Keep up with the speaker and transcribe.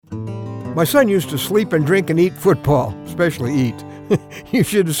My son used to sleep and drink and eat football, especially eat. You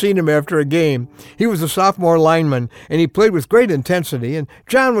should have seen him after a game. He was a sophomore lineman, and he played with great intensity, and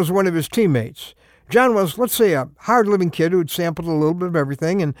John was one of his teammates. John was, let's say, a hard-living kid who had sampled a little bit of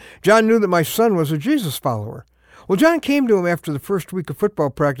everything, and John knew that my son was a Jesus follower. Well, John came to him after the first week of football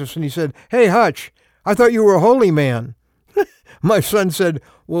practice, and he said, "Hey, Hutch, I thought you were a holy man." My son said,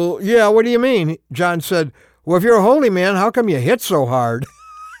 "Well, yeah, what do you mean?" John said, "Well, if you're a holy man, how come you hit so hard?"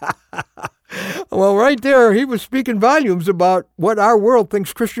 Well, right there, he was speaking volumes about what our world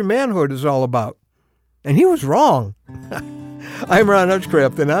thinks Christian manhood is all about. And he was wrong. I'm Ron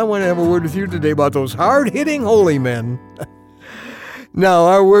Hutchcraft, and I want to have a word with you today about those hard-hitting holy men. Now,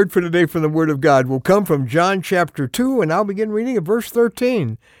 our word for today from the Word of God will come from John chapter 2, and I'll begin reading at verse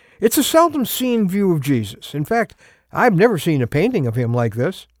 13. It's a seldom seen view of Jesus. In fact, I've never seen a painting of him like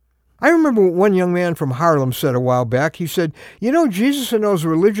this. I remember what one young man from Harlem said a while back. He said, "You know, Jesus in those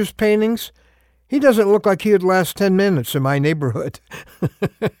religious paintings, he doesn't look like he'd last 10 minutes in my neighborhood."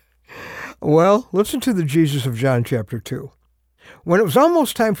 Well, listen to the Jesus of John chapter 2. When it was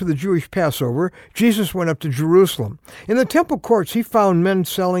almost time for the Jewish Passover, Jesus went up to Jerusalem. In the temple courts, he found men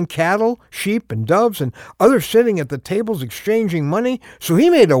selling cattle, sheep, and doves, and others sitting at the tables exchanging money. So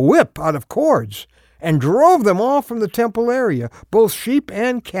he made a whip out of cords and drove them all from the temple area, both sheep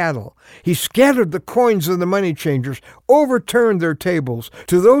and cattle. He scattered the coins of the money changers, overturned their tables.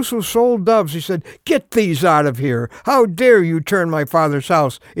 To those who sold doves, he said, "Get these out of here. How dare you turn my Father's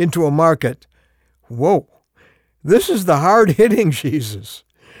house into a market?" Whoa, this is the hard-hitting Jesus.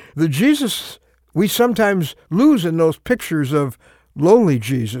 The Jesus we sometimes lose in those pictures of lowly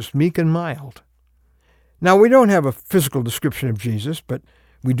Jesus, meek and mild. Now, we don't have a physical description of Jesus, but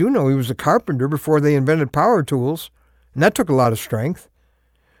we do know he was a carpenter before they invented power tools, and that took a lot of strength.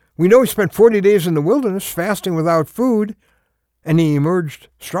 We know he spent 40 days in the wilderness fasting without food, and he emerged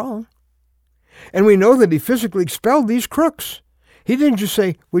strong. And we know that he physically expelled these crooks. He didn't just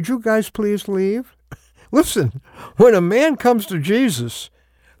say, "Would you guys please leave?" Listen, when a man comes to Jesus,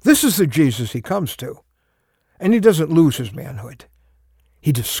 this is the Jesus he comes to. And he doesn't lose his manhood.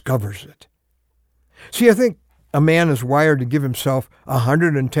 He discovers it. See, I think a man is wired to give himself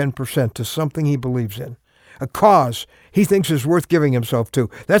 110% to something he believes in, a cause he thinks is worth giving himself to.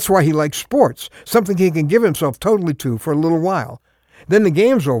 That's why he likes sports, something he can give himself totally to for a little while. Then the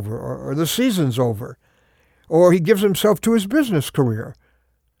game's over, or the season's over, or he gives himself to his business career,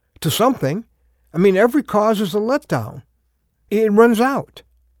 to something. I mean, every cause is a letdown. It runs out.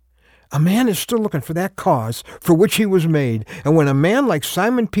 A man is still looking for that cause for which he was made. And when a man like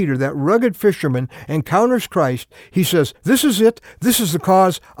Simon Peter, that rugged fisherman, encounters Christ, he says, "This is it. This is the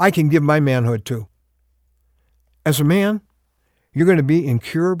cause I can give my manhood to." As a man, you're going to be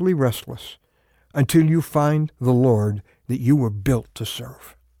incurably restless until you find the Lord that you were built to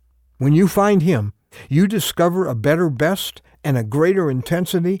serve. When you find him, you discover a better best and a greater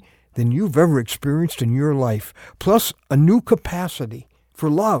intensity than you've ever experienced in your life, plus a new capacity for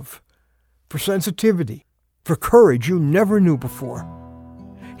love, for sensitivity, for courage you never knew before.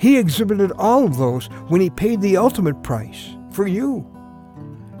 He exhibited all of those when he paid the ultimate price for you.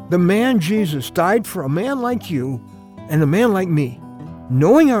 The man Jesus died for a man like you and a man like me,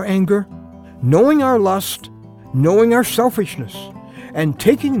 knowing our anger, knowing our lust, knowing our selfishness, and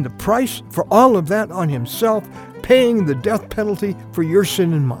taking the price for all of that on himself, paying the death penalty for your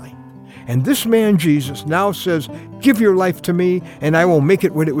sin and mine. And this man, Jesus, now says, "Give your life to me, and I will make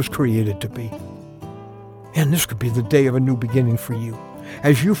it what it was created to be." And this could be the day of a new beginning for you.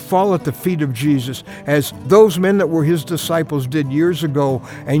 As you fall at the feet of Jesus, as those men that were his disciples did years ago,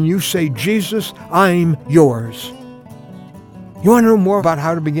 and you say, "Jesus, I'm yours." You want to know more about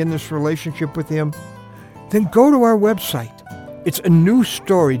how to begin this relationship with him? Then go to our website. It's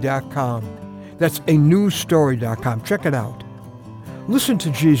anewstory.com. That's anewstory.com. Check it out. Listen to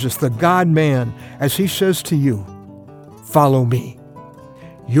Jesus, the God-man, as he says to you, "Follow me."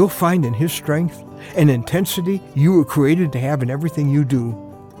 You'll find in his strength an intensity you were created to have in everything you do.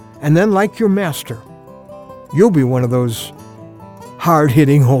 And then, like your master, you'll be one of those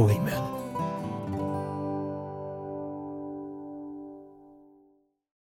hard-hitting holy men.